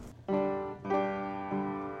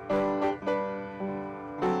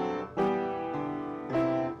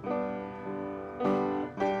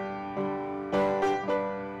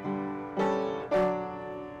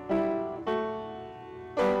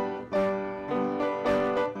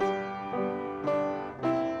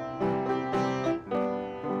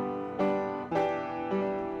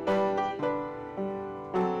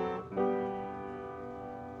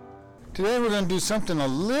Today we're going to do something a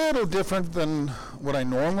little different than what I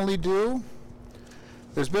normally do.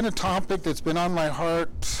 There's been a topic that's been on my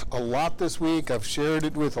heart a lot this week. I've shared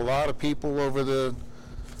it with a lot of people over the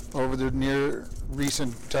near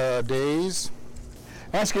recent days.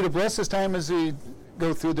 I ask you to bless this time as we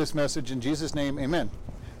go through this message. In Jesus' name, amen.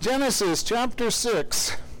 Genesis chapter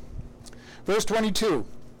 6, verse 22.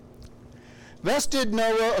 Thus did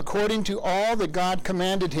Noah according to all that God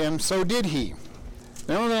commanded him, so did he.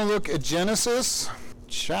 Now we're going to look at Genesis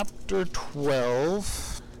chapter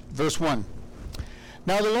 12, verse 1.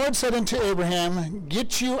 Now the Lord said unto Abraham,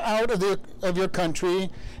 Get you out of your country,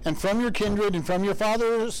 and from your kindred, and from your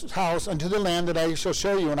father's house, unto the land that I shall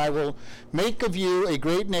show you, and I will make of you a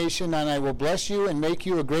great nation, and I will bless you, and make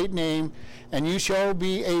you a great name, and you shall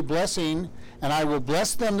be a blessing, and I will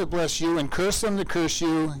bless them that bless you, and curse them that curse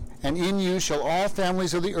you, and in you shall all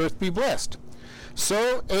families of the earth be blessed.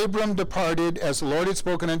 So Abram departed, as the Lord had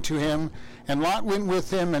spoken unto him, and Lot went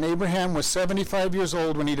with him, and Abraham was 75 years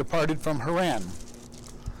old when he departed from Haran.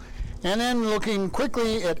 And then looking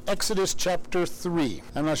quickly at Exodus chapter 3.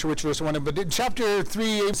 I'm not sure which verse I wanted, but in chapter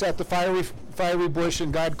 3, he's at the fiery bush,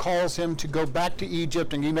 and God calls him to go back to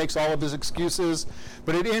Egypt, and he makes all of his excuses.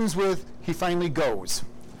 But it ends with, he finally goes.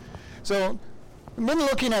 So I've been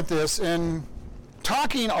looking at this and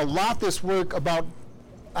talking a lot this week about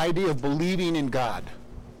idea of believing in God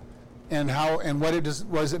and how and what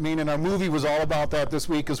does it mean. And our movie was all about that this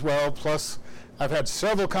week as well. Plus, I've had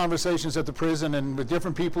several conversations at the prison and with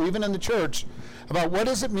different people, even in the church, about what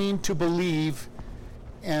does it mean to believe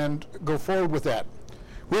and go forward with that.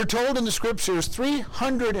 We're told in the scriptures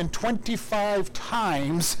 325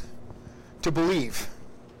 times to believe.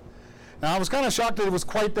 Now, I was kind of shocked that it was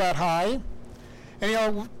quite that high.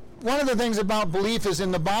 And one of the things about belief is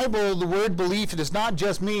in the Bible, the word belief, it does not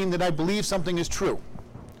just mean that I believe something is true.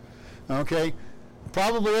 Okay?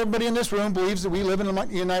 Probably everybody in this room believes that we live in the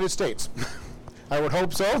United States. I would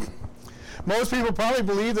hope so. Most people probably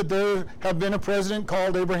believe that there have been a president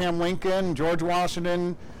called Abraham Lincoln, George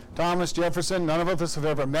Washington, Thomas Jefferson. None of us have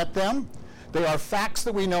ever met them. They are facts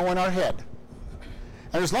that we know in our head.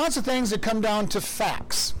 And there's lots of things that come down to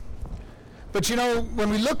facts. But when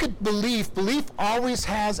we look at belief always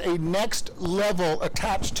has a next level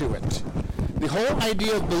attached to it. The whole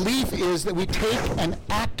idea of belief is that we take and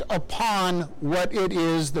act upon what it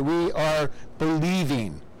is that we are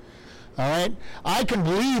believing. All right? I can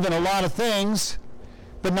believe in a lot of things,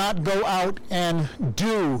 but not go out and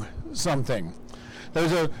do something.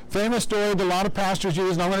 There's a famous story that a lot of pastors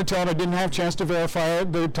use, and I'm going to tell it. I didn't have a chance to verify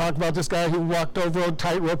it. They talk about this guy who walked over a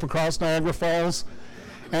tightrope across Niagara Falls.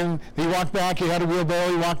 And he walked back, he had a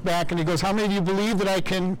wheelbarrow, he walked back, and he goes, how many of you believe that I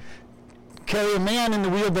can carry a man in the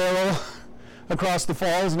wheelbarrow across the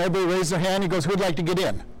falls? And everybody raised their hand. He goes, who'd like to get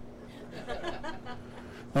in?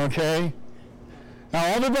 Okay? Now,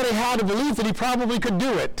 everybody had a belief that he probably could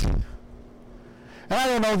do it. And I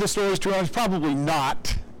don't know if the story is true. It's probably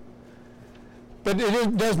not. But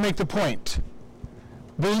it does make the point.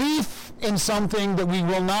 Belief in something that we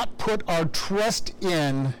will not put our trust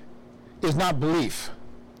in is not belief.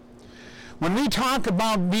 When we talk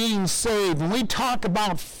about being saved, when we talk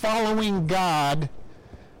about following God,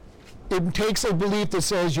 it takes a belief that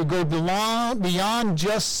says you go beyond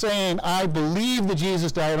just saying, I believe that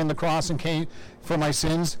Jesus died on the cross and came for my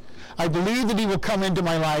sins. I believe that he will come into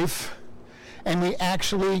my life, and we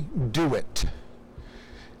actually do it.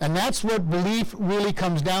 And that's what belief really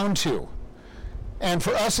comes down to. And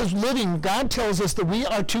for us as living, God tells us that we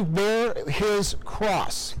are to bear his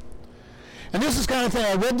cross. And this is the kind of thing,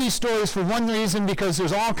 I read these stories for one reason, because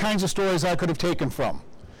there's all kinds of stories I could have taken from.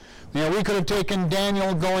 We could have taken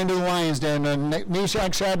Daniel going to the lion's den, and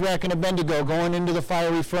Meshach, Shadrach, and Abednego going into the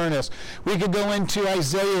fiery furnace. We could go into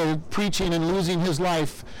Isaiah preaching and losing his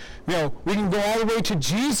life. We can go all the way to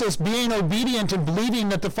Jesus being obedient and believing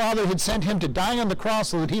that the Father had sent him to die on the cross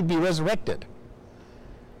so that he'd be resurrected.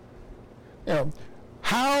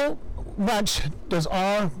 How much does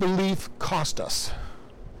our belief cost us?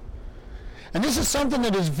 And this is something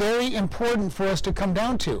that is very important for us to come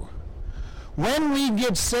down to. When we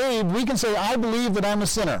get saved, we can say, I believe that I'm a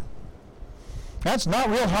sinner. That's not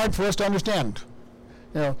real hard for us to understand.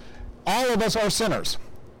 All of us are sinners.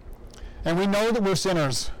 And we know that we're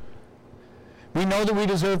sinners. We know that we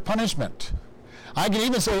deserve punishment. I can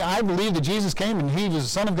even say, I believe that Jesus came and he was the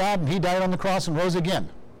Son of God and he died on the cross and rose again.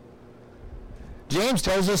 James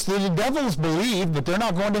tells us that the devils believe, but they're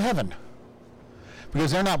not going to heaven,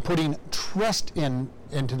 because they're not putting trust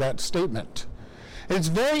into that statement. It's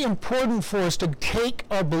very important for us to take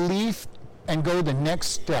our belief and go the next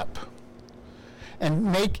step and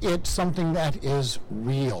make it something that is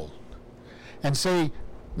real. And say,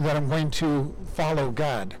 that I'm going to follow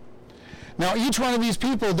God. Now, each one of these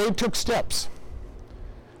people, they took steps.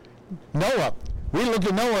 Noah, we look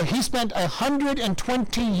at Noah, he spent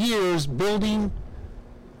 120 years building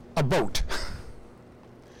a boat.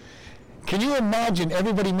 Can you imagine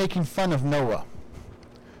everybody making fun of Noah?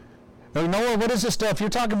 Now, Noah, what is this stuff? You're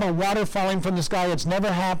talking about water falling from the sky. It's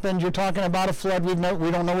never happened. You're talking about a flood. We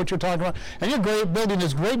don't know what you're talking about. And you're building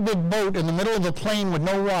this great big boat in the middle of the plain with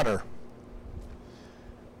no water.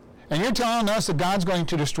 And you're telling us that God's going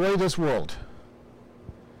to destroy this world.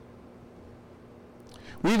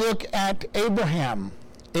 We look at Abram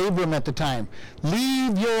at the time.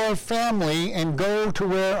 Leave your family and go to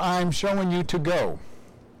where I'm showing you to go.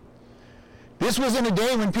 This was in a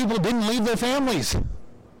day when people didn't leave their families.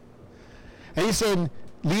 And he said,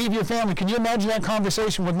 leave your family. Can you imagine that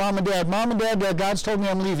conversation with mom and dad? Mom and dad, God's told me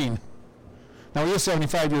I'm leaving. Now, he is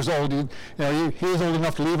 75 years old. He is old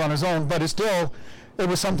enough to leave on his own, but it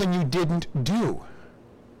was something you didn't do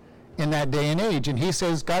in that day and age. And he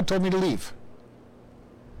says, God told me to leave.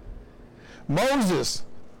 Moses,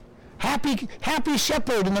 happy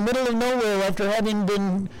shepherd in the middle of nowhere after having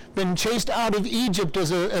been chased out of Egypt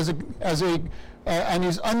and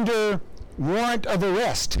he's under warrant of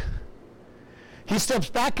arrest. He steps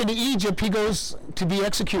back into Egypt. He goes to be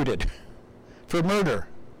executed for murder.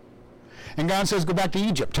 And God says, go back to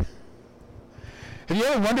Egypt. Have you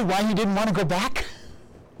ever wondered why he didn't want to go back?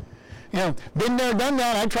 Been there, done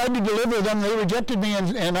that. I tried to deliver them. They rejected me,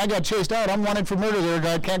 and I got chased out. I'm wanted for murder there.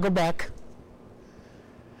 God can't go back.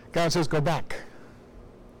 God says, go back.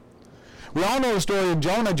 We all know the story of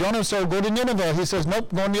Jonah. Jonah said, go to Nineveh. He says,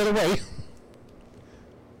 nope, going the other way.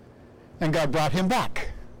 And God brought him back.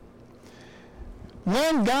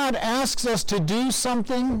 When God asks us to do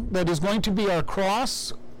something that is going to be our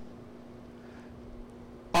cross,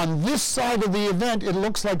 on this side of the event, it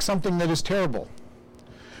looks like something that is terrible.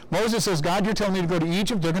 Moses says, God, you're telling me to go to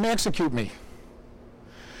Egypt. They're going to execute me.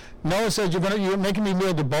 Noah says, you're making me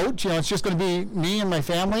build a boat. It's just going to be me and my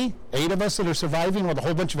family, 8 of us that are surviving with a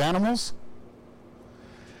whole bunch of animals.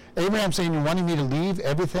 Abraham saying, you're wanting me to leave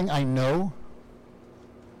everything I know.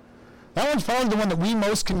 That one's probably the one that we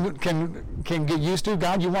most can get used to.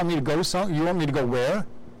 God, you want me to go you want me to go where?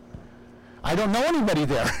 I don't know anybody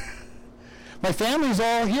there. My family's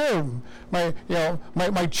all here.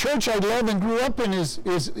 My church I love and grew up in is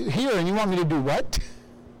here, and you want me to do what?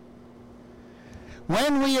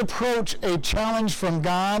 When we approach a challenge from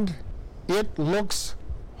God, it looks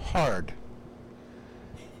hard.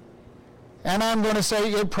 And I'm going to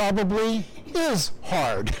say it probably is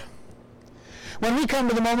hard. When we come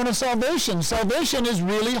to the moment of salvation is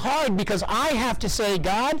really hard because I have to say,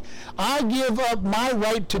 God, I give up my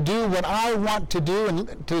right to do what I want to do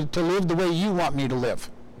and to live the way you want me to live.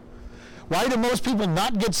 Why do most people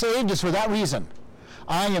not get saved? It's for that reason.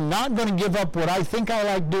 I am not going to give up what I think I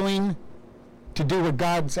like doing to do what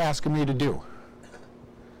God's asking me to do.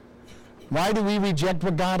 Why do we reject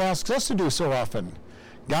what God asks us to do so often?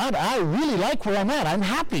 God, I really like where I'm at. I'm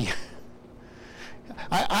happy.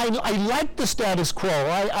 I like the status quo.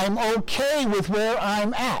 I'm okay with where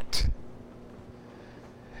I'm at.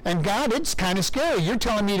 And God, it's kind of scary. You're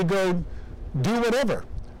telling me to go do whatever.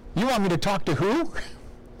 You want me to talk to who?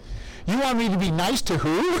 You want me to be nice to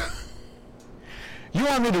who? You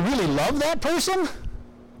want me to really love that person?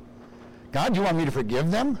 God, you want me to forgive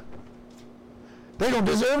them? They don't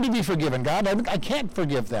deserve to be forgiven, God. I can't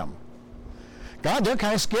forgive them. God, they're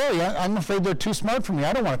kind of scary. I'm afraid they're too smart for me.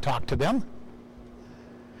 I don't want to talk to them.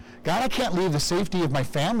 God, I can't leave the safety of my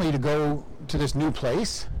family to go to this new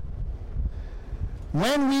place.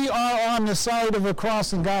 When we are on the side of a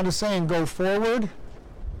cross and God is saying, go forward,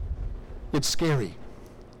 it's scary.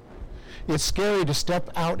 It's scary to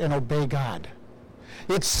step out and obey God.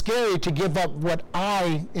 It's scary to give up what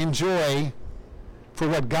I enjoy for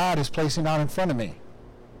what God is placing out in front of me.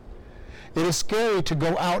 It is scary to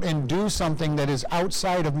go out and do something that is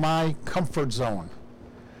outside of my comfort zone.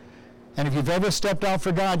 And if you've ever stepped out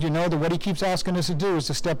for God, you know that what he keeps asking us to do is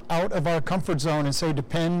to step out of our comfort zone and say,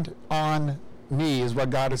 depend on me, is what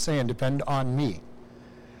God is saying. Depend on me.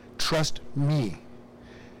 Trust me.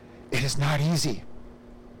 It is not easy.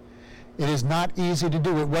 It is not easy to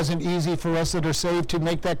do. It wasn't easy for us that are saved to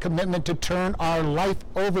make that commitment to turn our life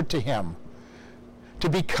over to him. To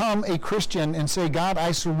become a Christian and say, God,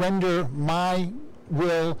 I surrender my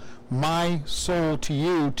will, my soul to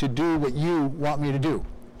you to do what you want me to do.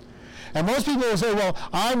 And most people will say, well,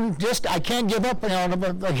 I can't give up. I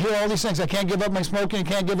hear all these things. I can't give up my smoking,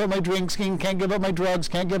 can't give up my drinking, can't give up my drugs,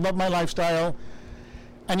 can't give up my lifestyle.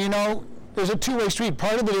 And there's a two-way street.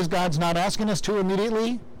 Part of it is God's not asking us to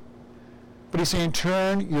immediately, but he's saying,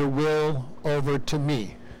 turn your will over to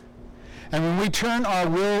me. And when we turn our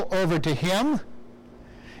will over to Him,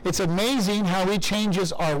 it's amazing how He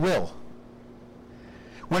changes our will.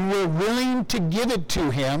 When we're willing to give it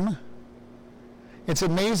to Him, it's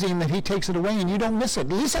amazing that He takes it away and you don't miss it.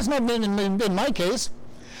 At least that's not been in my case.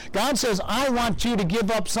 God says, I want you to give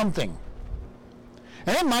up something.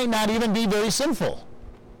 And it might not even be very sinful.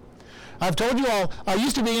 I've told you all, I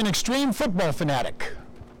used to be an extreme football fanatic.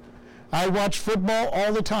 I watched football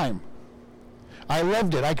all the time. I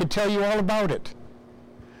loved it. I could tell you all about it.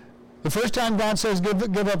 The first time God says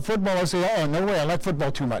give up football, I say, oh, no way, I like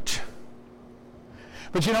football too much.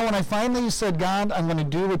 But you know, when I finally said, God, I'm going to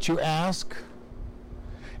do what you ask,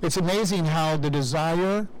 it's amazing how the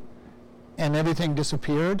desire and everything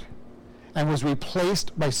disappeared and was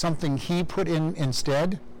replaced by something He put in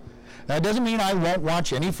instead. That doesn't mean I won't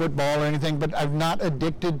watch any football or anything, but I'm not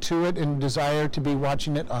addicted to it and desire to be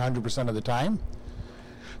watching it 100% of the time.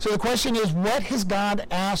 So the question is, what has God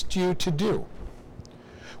asked you to do?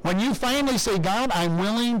 When you finally say, God, I'm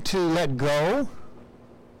willing to let go,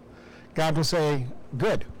 God will say,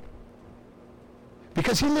 good.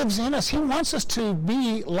 Because He lives in us. He wants us to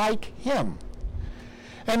be like Him.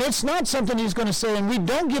 And it's not something He's going to say, and we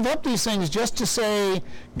don't give up these things just to say,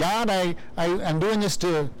 God, I'm doing this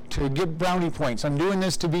to get brownie points. I'm doing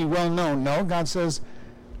this to be well known. No, God says,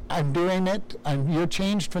 I'm doing it. You're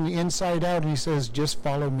changed from the inside out. And He says, just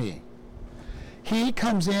follow me. He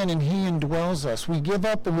comes in and He indwells us. We give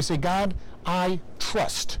up and we say, God, I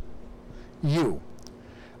trust you.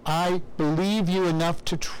 I believe you enough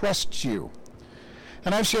to trust you.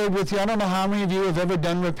 And I've shared with you, I don't know how many of you have ever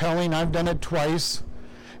done rappelling. I've done it twice.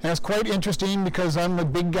 And it's quite interesting because I'm a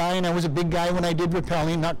big guy, and I was a big guy when I did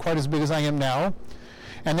rappelling, not quite as big as I am now.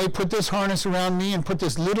 And they put this harness around me and put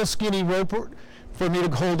this little skinny rope for me to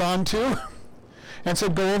hold on to and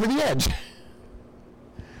said, go over the edge.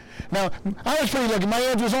 Now, I was pretty lucky. My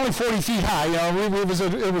edge was only 40 feet high. You know, it was a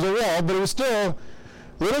wall, but it was still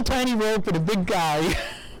a little tiny rope and a big guy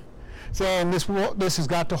saying, this has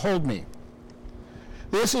got to hold me.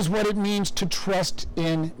 This is what it means to trust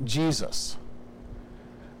in Jesus.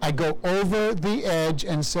 I go over the edge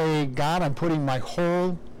and say, God, I'm putting my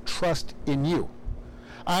whole trust in you.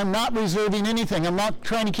 I'm not reserving anything. I'm not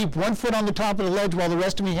trying to keep one foot on the top of the ledge while the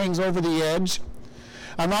rest of me hangs over the edge.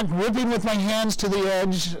 I'm not whipping with my hands to the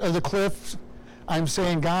edge of the cliff. I'm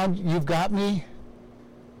saying, God, you've got me.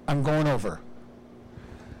 I'm going over.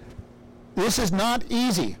 This is not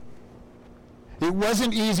easy. It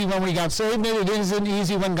wasn't easy when we got saved. It isn't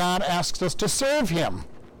easy when God asks us to serve Him.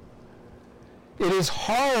 It is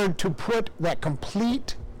hard to put that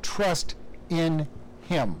complete trust in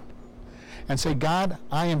Him and say, God,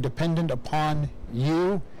 I am dependent upon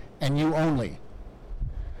you and you only.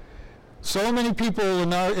 So many people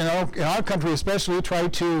in our country especially try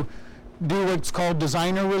to do what's called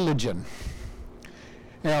designer religion.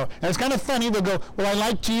 You know, and it's kind of funny. They'll go, well, I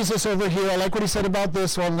like Jesus over here. I like what He said about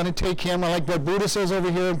this, so I'm going to take Him. I like what Buddha says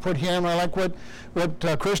over here and put Him. I like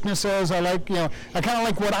what Krishna says. I like, I kind of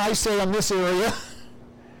like what I say on this area.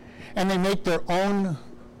 And they make their own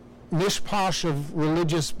mishposh of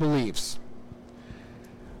religious beliefs.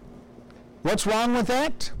 What's wrong with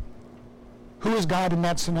that? Who is God in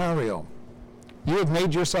that scenario? You have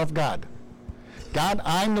made yourself God. God,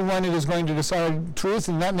 I'm the one that is going to decide truth,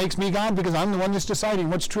 and that makes me God because I'm the one that's deciding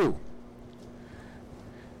what's true.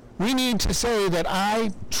 We need to say that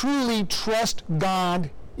I truly trust God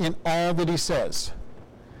in all that He says.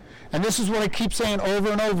 And this is what I keep saying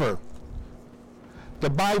over and over. The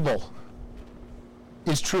Bible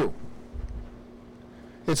is true.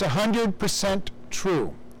 It's 100%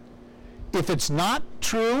 true. If it's not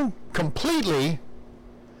true completely,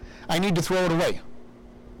 I need to throw it away.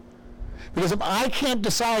 Because if I can't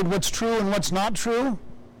decide what's true and what's not true,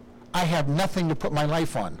 I have nothing to put my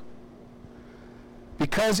life on.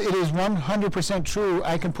 Because it is 100% true,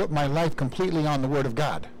 I can put my life completely on the Word of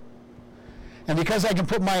God. And because I can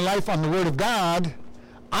put my life on the Word of God,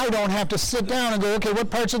 I don't have to sit down and go, okay, what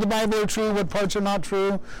parts of the Bible are true, what parts are not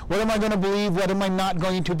true, what am I going to believe, what am I not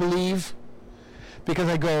going to believe? Because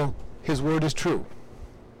I go, His Word is true.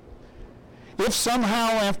 If somehow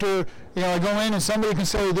after I go in and somebody can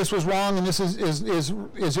say this was wrong and this is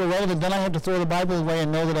irrelevant, then I have to throw the Bible away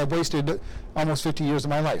and know that I've wasted almost 50 years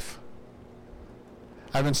of my life.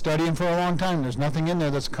 I've been studying for a long time. There's nothing in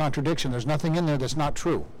there that's a contradiction. There's nothing in there that's not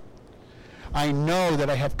true. I know that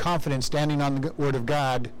I have confidence standing on the Word of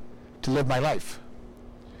God to live my life.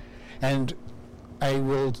 And I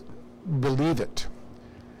will believe it.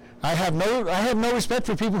 I have no respect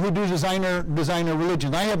for people who do designer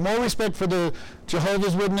religion. I have more respect for the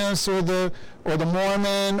Jehovah's Witness or the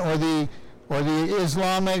Mormon or or the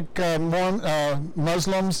Islamic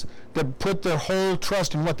Muslims that put their whole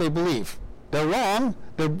trust in what they believe. They're wrong.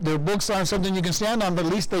 Their books aren't something you can stand on, but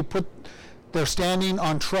at least they're standing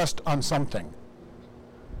on trust on something.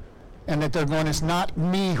 And that they're going, it's not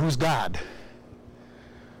me who's God.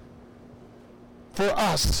 For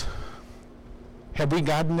us, have we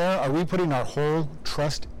gotten there? Are we putting our whole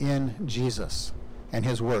trust in Jesus and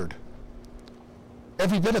His Word?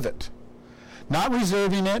 Every bit of it. Not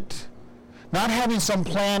reserving it, not having some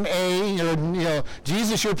plan A, or,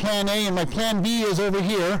 Jesus, your plan A, and my plan B is over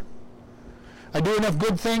here. I do enough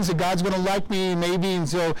good things that God's going to like me, maybe, and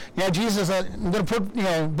so, Jesus, I'm going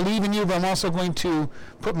to believe in you, but I'm also going to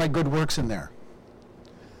put my good works in there.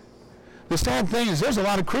 The sad thing is there's a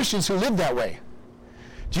lot of Christians who live that way.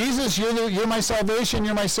 Jesus, you're my salvation,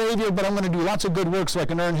 you're my Savior, but I'm going to do lots of good works so I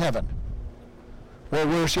can earn heaven. Or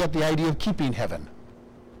worse yet, the idea of keeping heaven.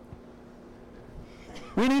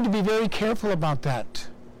 We need to be very careful about that.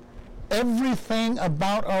 Everything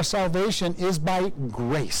about our salvation is by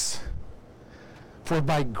grace. For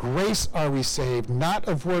by grace are we saved, not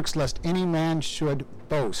of works, lest any man should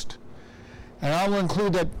boast. And I will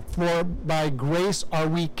include that, for by grace are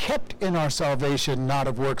we kept in our salvation, not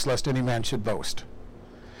of works, lest any man should boast.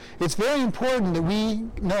 It's very important that we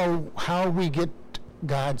know how we get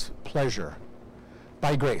God's pleasure.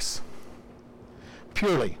 By grace.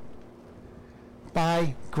 Purely.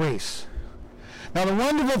 By grace. Now the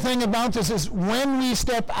wonderful thing about this is when we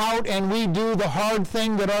step out and we do the hard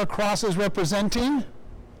thing that our cross is representing,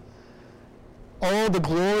 oh, the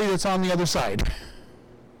glory that's on the other side.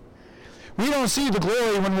 We don't see the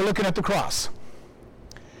glory when we're looking at the cross.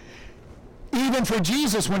 Even for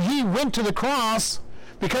Jesus, when He went to the cross,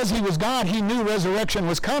 because He was God, He knew resurrection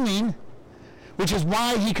was coming, which is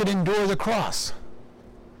why He could endure the cross.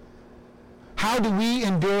 How do we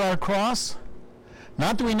endure our cross?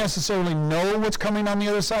 Not that we necessarily know what's coming on the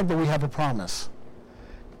other side, but we have a promise.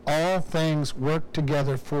 All things work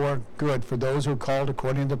together for good for those who are called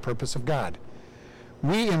according to the purpose of God.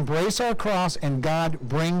 We embrace our cross and God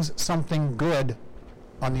brings something good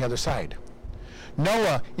on the other side.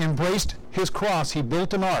 Noah embraced his cross. He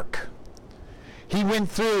built an ark. He went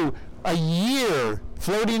through a year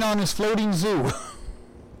floating on his floating zoo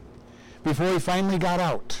before he finally got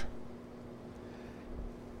out.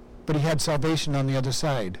 But he had salvation on the other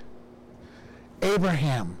side.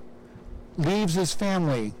 Abraham leaves his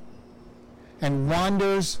family and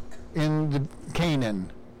wanders in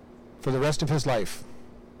Canaan for the rest of his life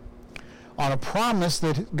on a promise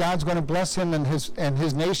that God's going to bless him and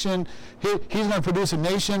his nation. He's going to produce a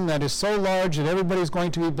nation that is so large that everybody's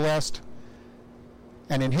going to be blessed.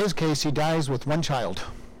 And in his case, he dies with one child.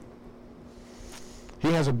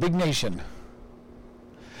 He has a big nation.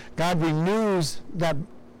 God renews that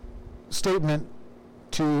statement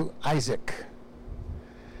to Isaac.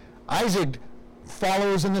 Isaac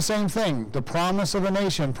follows in the same thing, the promise of a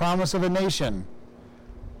nation, promise of a nation.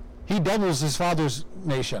 He doubles his father's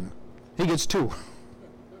nation. He gets 2.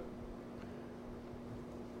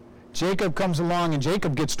 Jacob comes along and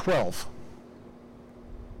Jacob gets 12.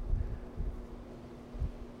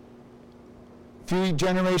 A few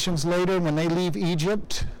generations later, when they leave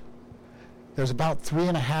Egypt, there's about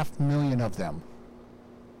 3.5 million of them.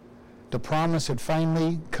 The promise had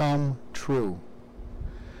finally come true.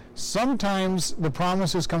 Sometimes the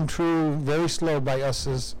promises come true very slow by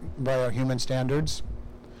our human standards.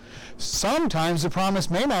 Sometimes the promise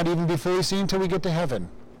may not even be fully seen until we get to heaven.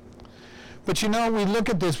 But we look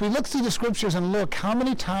at this, we look through the scriptures and look, how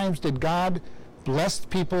many times did God bless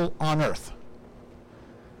people on earth?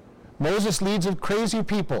 Moses leads a crazy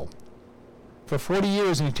people for 40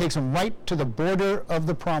 years and he takes them right to the border of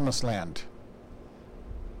the promised land.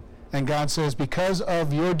 And God says, because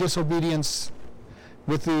of your disobedience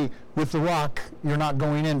with the rock, you're not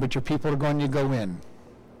going in, but your people are going to go in.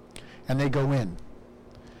 And they go in.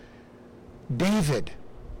 David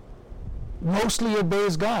mostly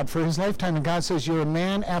obeys God for his lifetime, and God says, you're a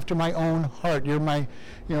man after my own heart. You're my,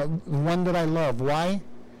 one that I love. Why?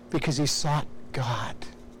 Because he sought God.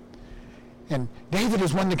 And David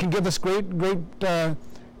is one that can give us great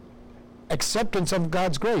acceptance of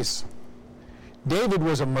God's grace. David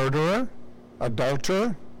was a murderer,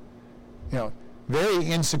 adulterer, very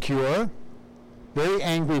insecure, very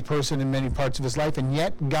angry person in many parts of his life, and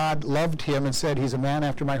yet God loved him and said he's a man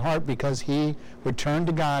after my heart because he would turn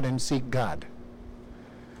to God and seek God.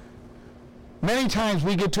 Many times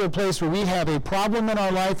we get to a place where we have a problem in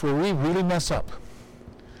our life where we really mess up.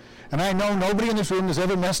 And I know nobody in this room has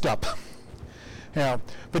ever messed up. But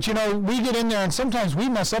we get in there and sometimes we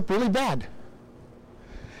mess up really bad.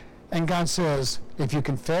 And God says, if you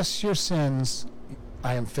confess your sins,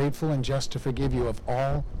 I am faithful and just to forgive you of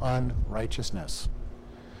all unrighteousness.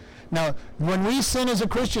 Now, when we sin as a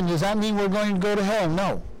Christian, does that mean we're going to go to hell?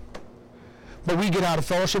 No. But we get out of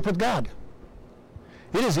fellowship with God.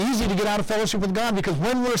 It is easy to get out of fellowship with God because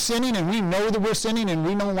when we're sinning and we know that we're sinning and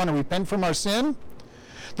we don't want to repent from our sin,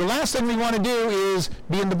 the last thing we want to do is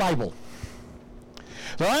be in the Bible.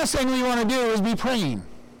 The last thing we want to do is be praying.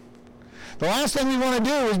 The last thing we want to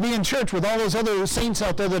do is be in church with all those other saints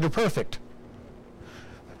out there that are perfect.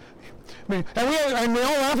 I mean, and we're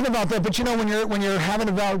all laughing about that, but you know, when you're having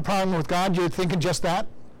a valid problem with God, you're thinking just that.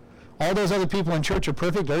 All those other people in church are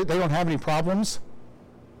perfect. They don't have any problems.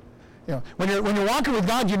 You know, when you're walking with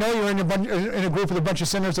God, you know you're in a group with a bunch of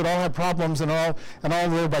sinners that all have problems and all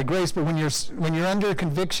live by grace. But when you're under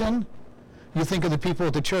conviction, you think of the people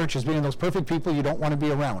at the church as being those perfect people you don't want to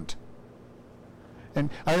be around. And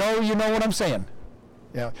I know you know what I'm saying.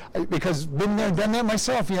 Yeah, because been there, done that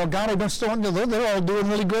myself. You know, God, I don't still. They're all doing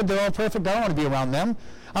really good. They're all perfect. I don't want to be around them.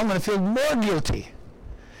 I'm going to feel more guilty.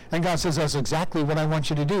 And God says, that's exactly what I want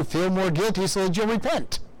you to do. Feel more guilty so that you'll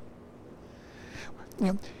repent. You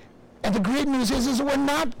know, and the great news is that we're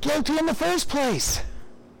not guilty in the first place.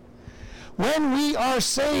 When we are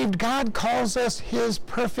saved, God calls us his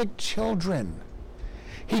perfect children.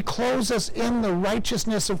 He clothes us in the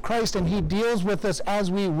righteousness of Christ, and he deals with us as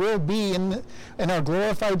we will be in our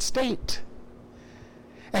glorified state.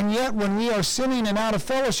 And yet, when we are sinning and out of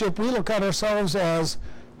fellowship, we look at ourselves as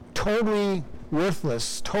totally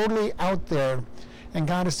worthless, totally out there. And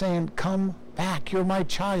God is saying, come back, you're my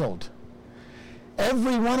child.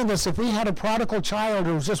 Every one of us, if we had a prodigal child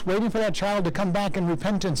who was just waiting for that child to come back in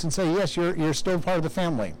repentance and say, yes, you're still part of the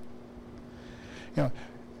family. You know,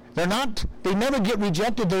 they never get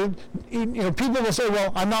rejected. People will say,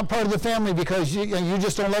 well, I'm not part of the family because you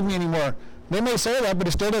just don't love me anymore. They may say that, but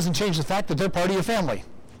it still doesn't change the fact that they're part of your family.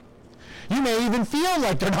 You may even feel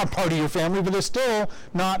like they're not part of your family, but it's still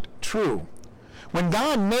not true. When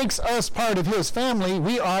God makes us part of his family,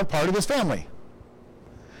 we are part of his family.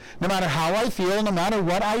 No matter how I feel, no matter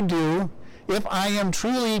what I do, if I am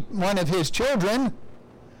truly one of his children,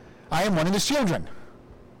 I am one of his children.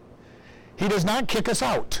 He does not kick us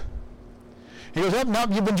out. He goes, oh, no,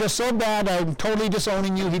 you've been just so bad, I'm totally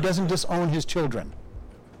disowning you. He doesn't disown his children.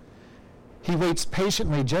 He waits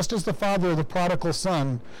patiently, just as the father of the prodigal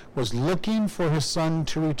son was looking for his son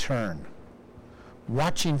to return,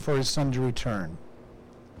 watching for his son to return,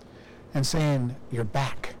 and saying, you're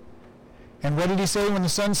back. And what did he say when the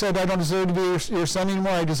son said, I don't deserve to be your son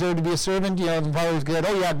anymore, I deserve to be a servant? You know, the father said,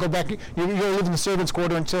 oh yeah, go back, you're live in the servant's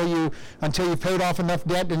quarter until you paid off enough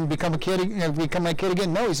debt and become a kid, become my kid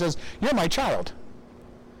again. No, he says, you're my child.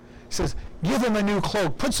 He says, give him a new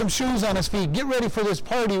cloak, put some shoes on his feet, get ready for this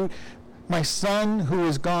party. My son who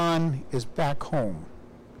is gone is back home.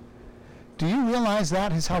 Do you realize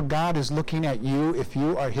that is how God is looking at you if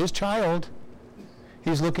you are his child?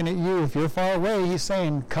 He's looking at you. If you're far away, he's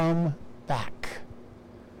saying, come back.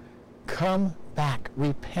 Come back.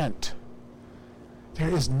 Repent. There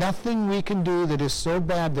is nothing we can do that is so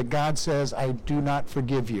bad that God says, I do not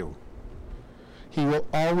forgive you. He will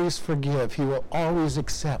always forgive. He will always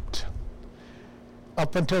accept.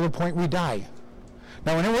 Up until the point we die.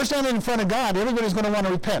 Now, when we're standing in front of God, everybody's going to want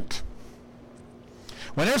to repent.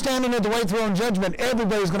 When they're standing at the white throne judgment,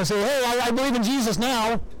 everybody's going to say, hey, I believe in Jesus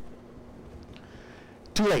now.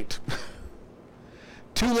 Too late.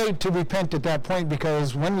 Too late to repent at that point,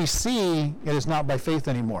 because when we see, it is not by faith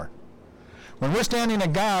anymore. When we're standing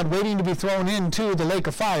at God waiting to be thrown into the lake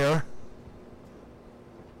of fire,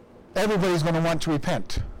 everybody's going to want to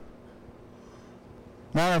repent.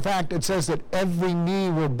 Matter of fact, it says that every knee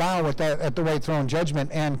will bow at the white throne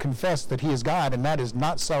judgment and confess that he is God, and that is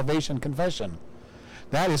not salvation confession.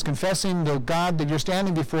 That is confessing the God that you're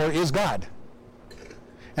standing before is God,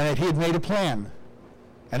 and that he had made a plan,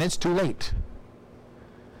 and it's too late.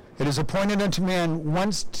 It is appointed unto man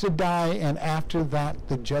once to die, and after that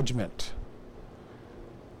the judgment.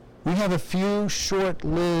 We have a few short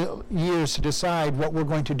years to decide what we're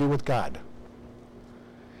going to do with God.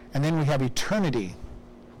 And then we have eternity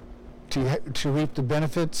to reap the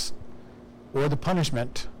benefits or the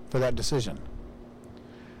punishment for that decision.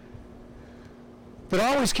 But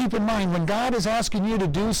always keep in mind, when God is asking you to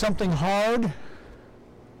do something hard,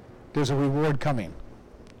 there's a reward coming.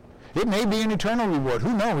 It may be an eternal reward.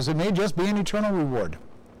 Who knows? It may just be an eternal reward.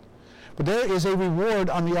 But there is a reward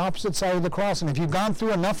on the opposite side of the cross. And if you've gone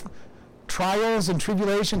through enough trials and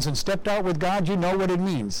tribulations and stepped out with God, you know what it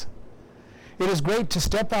means. It is great to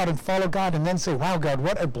step out and follow God and then say, wow, God,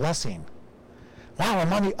 what a blessing. Wow,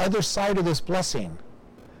 I'm on the other side of this blessing.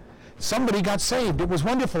 Somebody got saved. It was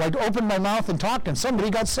wonderful. I opened my mouth and talked and somebody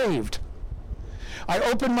got saved. I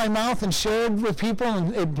opened my mouth and shared with people,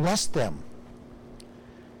 and it blessed them.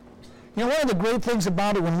 You know, one of the great things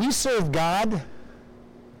about it, when we serve God,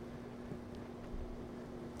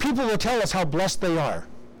 people will tell us how blessed they are,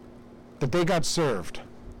 that they got served.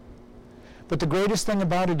 But the greatest thing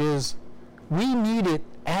about it is, we need it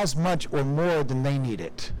as much or more than they need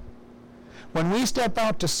it. When we step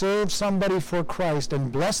out to serve somebody for Christ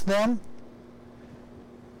and bless them,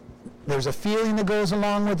 there's a feeling that goes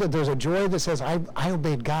along with it. There's a joy that says, I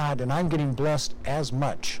obeyed God and I'm getting blessed as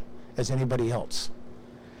much as anybody else.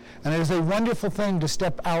 And it is a wonderful thing to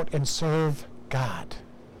step out and serve God,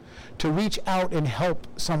 to reach out and help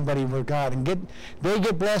somebody with God, and they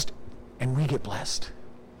get blessed and we get blessed.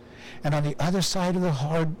 And on the other side of the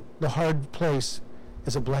hard place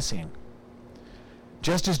is a blessing.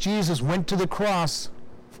 Just as Jesus went to the cross,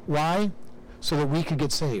 why? So that we could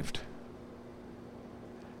get saved.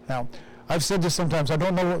 Now, I've said this sometimes, I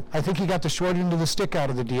don't know, I think he got the short end of the stick out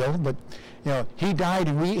of the deal, but you know, he died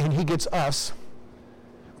and he gets us,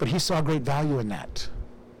 but he saw great value in that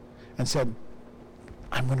and said,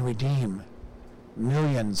 I'm going to redeem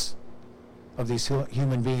millions of these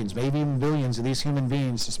human beings, maybe even billions of these human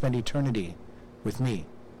beings, to spend eternity with me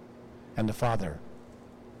and the Father.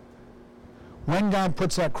 When God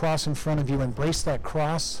puts that cross in front of you, embrace that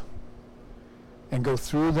cross and go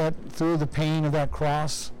through the pain of that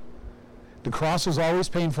cross. The cross is always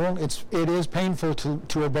painful. It is painful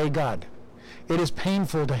to obey God. It is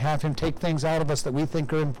painful to have him take things out of us that we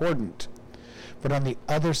think are important. But on the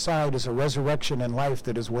other side is a resurrection and life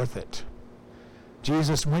that is worth it.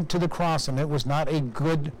 Jesus went to the cross, and it was not a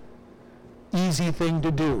good, easy thing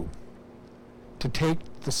to do, to take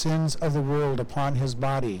the sins of the world upon his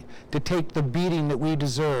body, to take the beating that we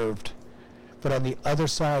deserved. But on the other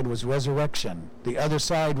side was resurrection. The other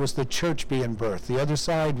side was the church being birthed. The other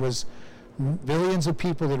side was billions of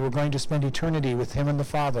people that were going to spend eternity with him and the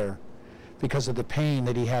Father because of the pain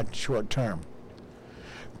that he had short term.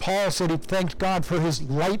 Paul said he thanked God for his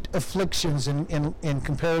light afflictions in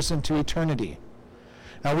comparison to eternity.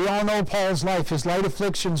 Now, we all know Paul's life. His light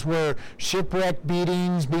afflictions were shipwreck,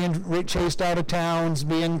 beatings, being chased out of towns,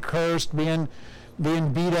 being cursed, being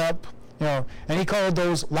beat up, you know, and he called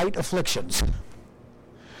those light afflictions.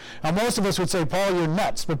 Now, most of us would say, Paul, you're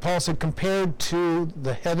nuts, but Paul said, compared to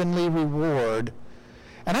the heavenly reward.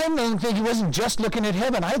 And I don't think he wasn't just looking at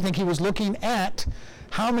heaven. I think he was looking at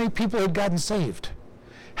how many people had gotten saved,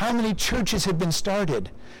 how many churches had been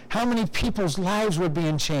started, how many people's lives were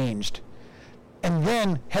being changed, and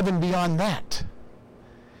then heaven beyond that.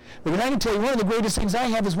 But I can tell you, one of the greatest things I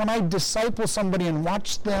have is when I disciple somebody and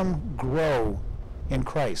watch them grow in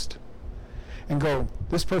Christ and go,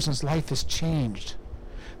 this person's life has changed.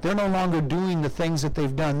 They're no longer doing the things that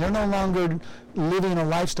they've done. They're no longer living a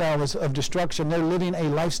lifestyle of destruction. They're living a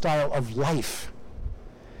lifestyle of life.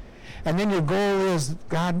 And then your goal is,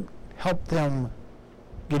 God, help them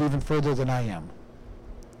get even further than I am.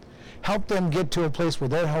 Help them get to a place where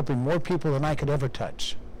they're helping more people than I could ever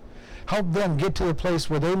touch. Help them get to a place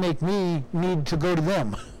where they make me need to go to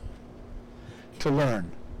them to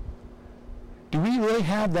learn. Do we really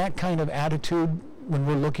have that kind of attitude when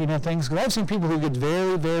we're looking at things? Because I've seen people who get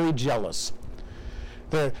very, very jealous.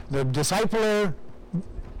 The discipler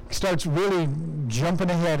starts really jumping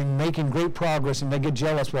ahead and making great progress, and they get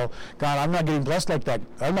jealous. Well, God, I'm not getting blessed like that.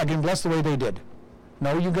 I'm not getting blessed the way they did.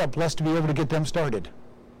 No, you got blessed to be able to get them started.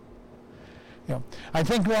 You know, I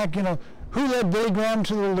think back, who led Billy Graham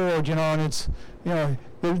to the Lord, and it's,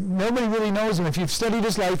 nobody really knows him. If you've studied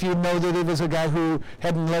his life, you'd know that it was a guy who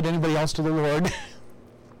hadn't led anybody else to the Lord.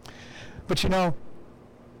 But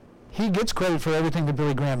he gets credit for everything that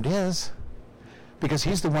Billy Graham does because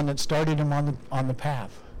he's the one that started him on the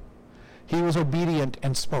path. He was obedient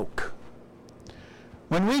and spoke.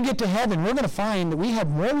 When we get to heaven, we're going to find that we have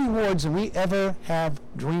more rewards than we ever have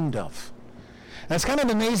dreamed of. And it's kind of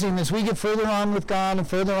amazing as we get further on with God and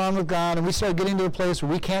further on with God, and we start getting to a place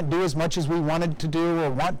where we can't do as much as we wanted to do or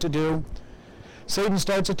want to do. Satan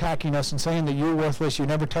starts attacking us and saying that you're worthless, you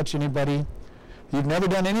never touch anybody, you've never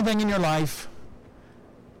done anything in your life.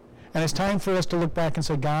 And it's time for us to look back and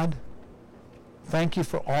say, God, thank you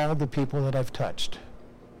for all the people that I've touched.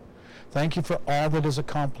 Thank you for all that is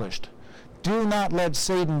accomplished. Do not let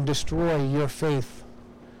Satan destroy your faith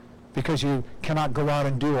because you cannot go out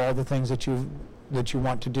and do all the things that you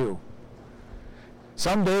want to do.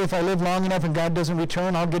 Someday, if I live long enough and God doesn't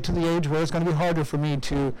return, I'll get to the age where it's going to be harder for me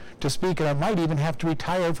to speak, and I might even have to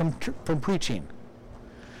retire from preaching.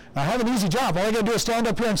 Now, I have an easy job. All I got to do is stand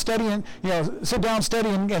up here and study and, sit down, study,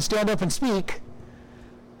 and stand up and speak.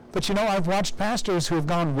 But, I've watched pastors who have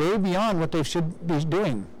gone way beyond what they should be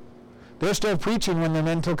doing. They're still preaching when their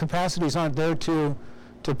mental capacities aren't there to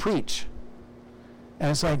preach.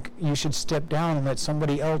 And it's like, you should step down and let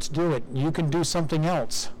somebody else do it. You can do something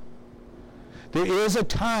else. There is a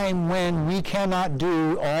time when we cannot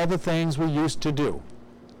do all the things we used to do.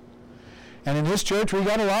 And in this church, we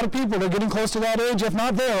got a lot of people that are getting close to that age, if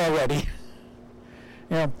not there already.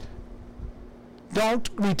 Don't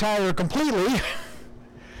retire completely.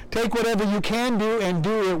 Take whatever you can do and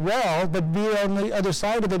do it well, but be on the other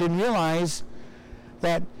side of it and realize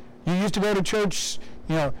that you used to go to church,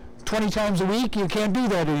 20 times a week. You can't do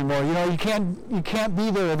that anymore. You can't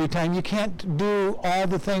be there every time. You can't do all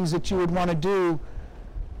the things that you would want to do.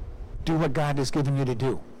 Do what God has given you to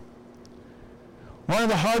do. One of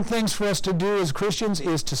the hard things for us to do as Christians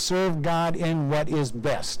is to serve God in what is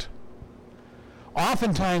best.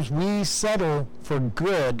 Oftentimes we settle for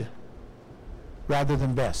good rather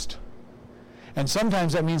than best. And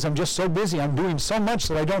sometimes that means I'm just so busy, I'm doing so much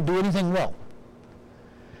that I don't do anything well.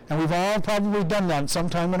 And we've all probably done that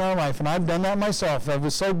sometime in our life, and I've done that myself. I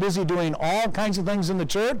was so busy doing all kinds of things in the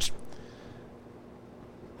church,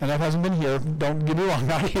 and that hasn't been here, don't get me wrong,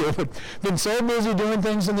 not here, but been so busy doing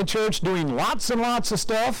things in the church, doing lots and lots of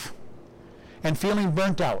stuff, and feeling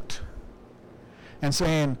burnt out. And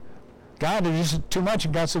saying, God, it is too much,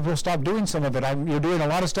 and God said, well, stop doing some of it. You're doing a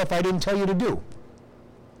lot of stuff I didn't tell you to do.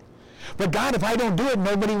 But God, if I don't do it,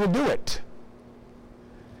 nobody will do it.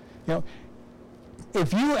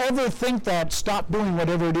 If you ever think that, stop doing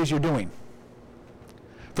whatever it is you're doing.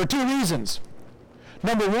 For two reasons.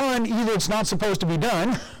 Number one, either it's not supposed to be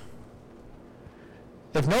done.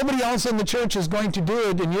 If nobody else in the church is going to do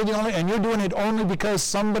it, and you're doing it only because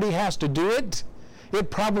somebody has to do it, it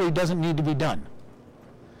probably doesn't need to be done.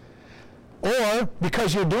 Or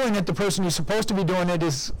because you're doing it, the person who's supposed to be doing it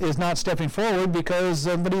is not stepping forward because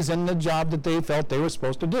somebody's in the job that they felt they were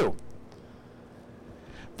supposed to do.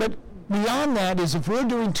 But beyond that is, if we're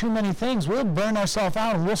doing too many things, we'll burn ourselves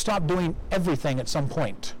out and we'll stop doing everything at some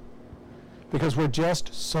point because we're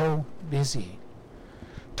just so busy.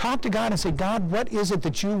 Talk to God and say, God, what is it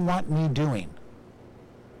that you want me doing?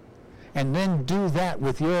 And then do that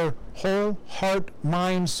with your whole heart,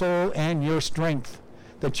 mind, soul, and your strength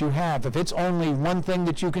that you have. If it's only one thing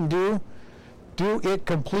that you can do it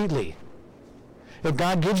completely. If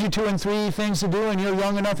God gives you 2 and 3 things to do and you're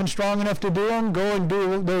young enough and strong enough to do them, go and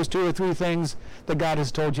do those 2 or 3 things that God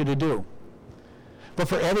has told you to do. But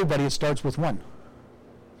for everybody, it starts with one.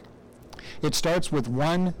 It starts with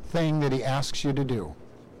one thing that he asks you to do.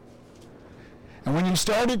 And when you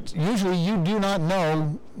start it, usually you do not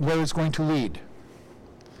know where it's going to lead.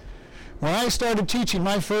 When I started teaching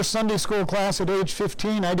my first Sunday school class at age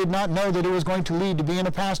 15, I did not know that it was going to lead to being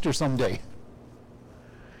a pastor someday.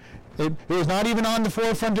 It was not even on the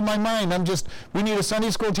forefront of my mind. We need a Sunday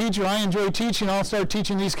school teacher. I enjoy teaching. I'll start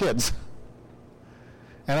teaching these kids.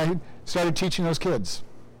 And I started teaching those kids.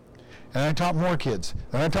 And I taught more kids.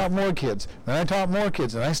 And I taught more kids. And I taught more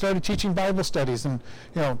kids. And I started teaching Bible studies. And,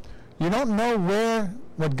 you don't know where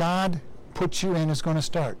what God puts you in is going to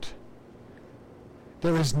start.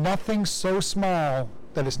 There is nothing so small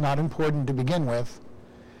that it's not important to begin with,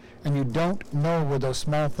 and you don't know where those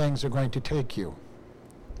small things are going to take you.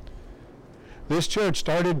 This church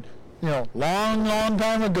started, long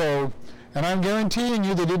time ago, and I'm guaranteeing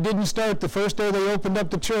you that it didn't start the first day they opened up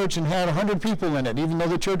the church and had 100 people in it. Even though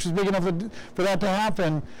the church was big enough for that to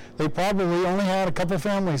happen, they probably only had a couple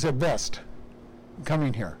families at best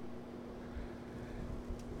coming here.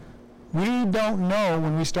 We don't know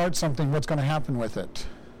when we start something what's going to happen with it.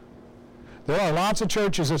 There are lots of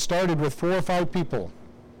churches that started with 4 or 5 people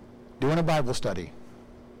doing a Bible study.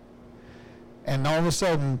 And all of a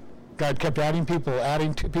sudden, God kept adding people,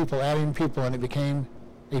 and it became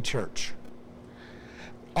a church.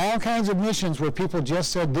 All kinds of missions where people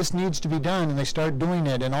just said, this needs to be done, and they start doing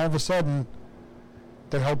it, and all of a sudden,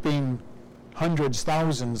 they're helping hundreds,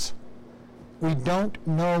 thousands. We don't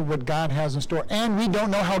know what God has in store, and we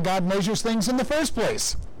don't know how God measures things in the first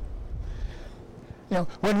place.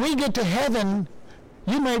 When we get to heaven,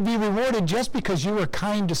 you might be rewarded just because you were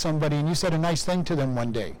kind to somebody and you said a nice thing to them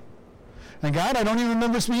one day. And God, I don't even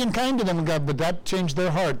remember being kind to them, God, but that changed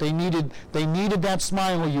their heart. They needed that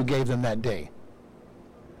smile you gave them that day.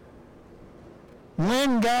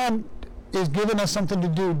 When God is giving us something to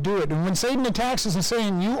do it. And when Satan attacks us and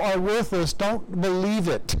saying, you are worthless, don't believe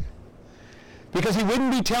it. Because he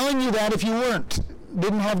wouldn't be telling you that if you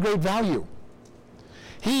didn't have great value.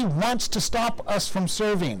 He wants to stop us from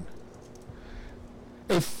serving.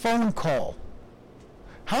 A phone call.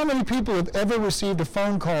 How many people have ever received a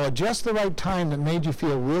phone call at just the right time that made you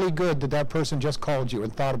feel really good that person just called you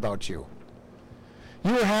and thought about you?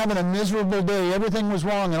 You were having a miserable day. Everything was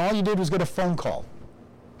wrong, and all you did was get a phone call.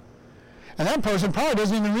 And that person probably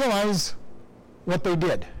doesn't even realize what they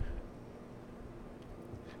did.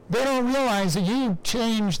 They don't realize that you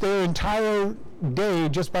changed their entire day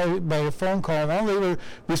just by a phone call. All they were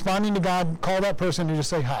responding to God, call that person and just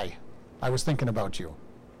say, hi, I was thinking about you.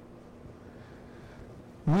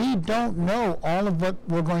 We don't know all of what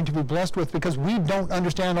we're going to be blessed with because we don't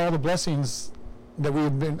understand all the blessings that we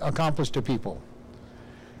have been accomplished to people.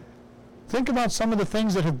 Think about some of the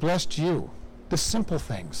things that have blessed you, the simple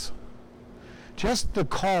things. Just the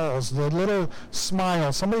calls, the little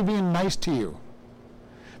smile, somebody being nice to you.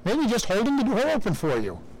 Maybe just holding the door open for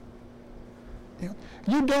you.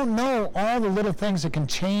 You don't know all the little things that can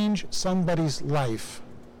change somebody's life.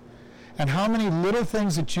 And how many little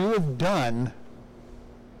things that you have done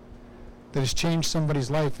that has changed somebody's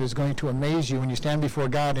life is going to amaze you when you stand before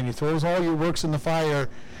God and He throws all your works in the fire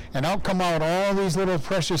and out come out all these little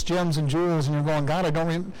precious gems and jewels, and you're going, God,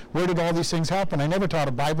 where did all these things happen? I never taught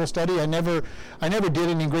a Bible study. I never did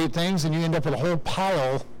any great things, and you end up with a whole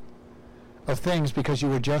pile of things because you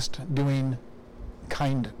were just doing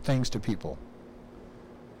kind things to people.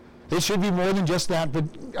 It should be more than just that, but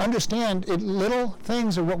understand, little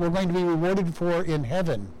things are what we're going to be rewarded for in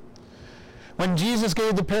heaven. When Jesus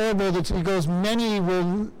gave the parable, he goes, many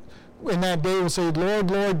will in that day will say, Lord,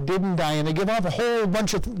 Lord, didn't I? And they give off a whole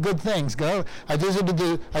bunch of good things. I visited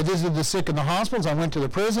the sick in the hospitals. I went to the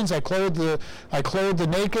prisons. I clothed the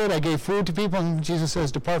naked. I gave food to people. And Jesus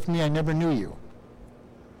says, depart from me, I never knew you.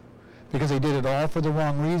 Because they did it all for the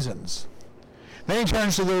wrong reasons. Then he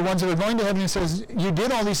turns to the ones that are going to heaven and says, you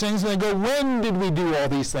did all these things. And they go, when did we do all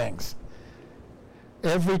these things?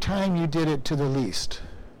 Every time you did it to the least.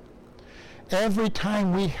 Every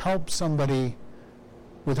time we help somebody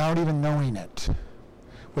without even knowing it,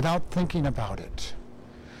 without thinking about it,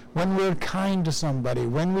 when we're kind to somebody,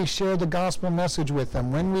 when we share the gospel message with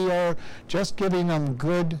them, when we are just giving them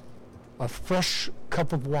a fresh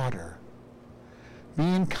cup of water,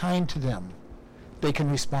 being kind to them, they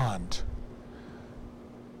can respond.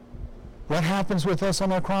 What happens with us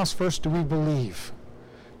on our cross? First, do we believe?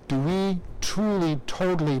 Do we truly,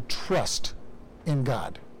 totally trust in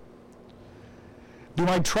God? Do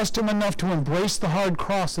I trust Him enough to embrace the hard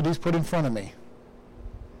cross that He's put in front of me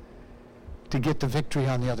to get the victory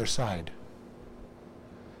on the other side?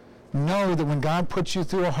 Know that when God puts you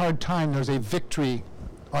through a hard time, there's a victory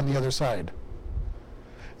on the other side.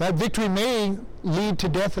 That victory may lead to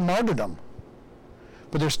death and martyrdom,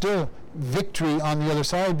 but there's still victory on the other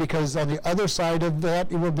side, because on the other side of that,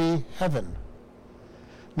 it will be heaven.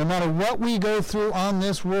 No matter what we go through on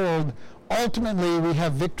this world, ultimately, we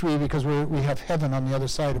have victory because we have heaven on the other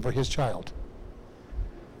side if we're His child.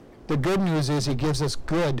 The good news is He gives us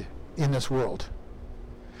good in this world.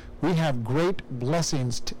 We have great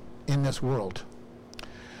blessings in this world.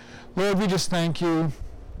 Lord, we just thank You.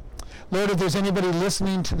 Lord, if there's anybody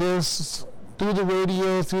listening to this through the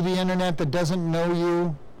radio, through the internet that doesn't know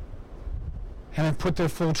You and have put their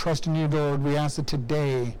full trust in You, Lord, we ask that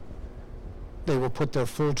today they will put their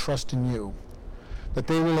full trust in You. That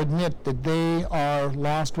they will admit that they are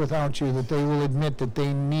lost without You, that they will admit that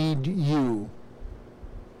they need You,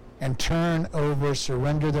 and turn over,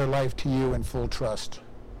 surrender their life to You in full trust.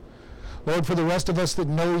 Lord, for the rest of us that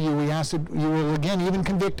know You, we ask that You will again even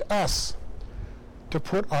convict us to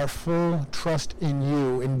put our full trust in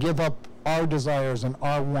You and give up our desires and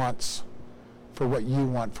our wants for what You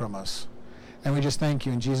want from us. And we just thank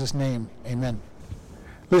You in Jesus' name. Amen.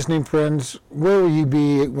 Listening friends, where will you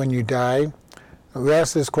be when you die? We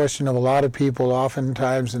ask this question of a lot of people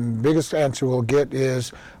oftentimes, and the biggest answer we'll get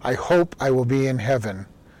is, I hope I will be in heaven.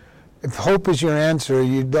 If hope is your answer,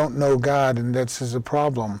 you don't know God, and that's a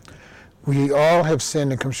problem. We all have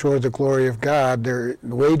sinned and come short of the glory of God. The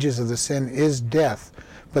wages of the sin is death,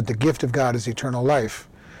 but the gift of God is eternal life.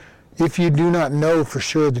 If you do not know for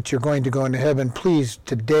sure that you're going to go into heaven, please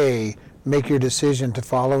today make your decision to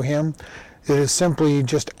follow Him. It is simply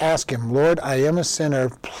just ask Him, Lord, I am a sinner.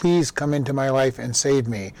 Please come into my life and save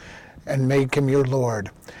me, and make Him your Lord.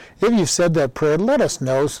 If you've said that prayer, let us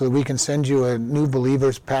know so that we can send you a new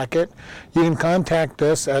believers packet. You can contact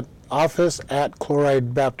us at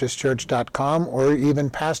office@chloridebaptistchurch.com or even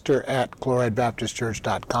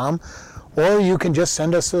pastor@chloridebaptistchurch.com. Or you can just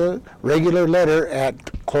send us a regular letter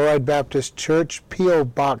at Chloride Baptist Church, P.O.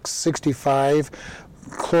 Box 65,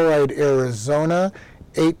 Chloride, Arizona,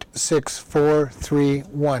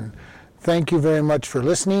 86431. Thank you very much for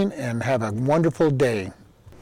listening, and have a wonderful day.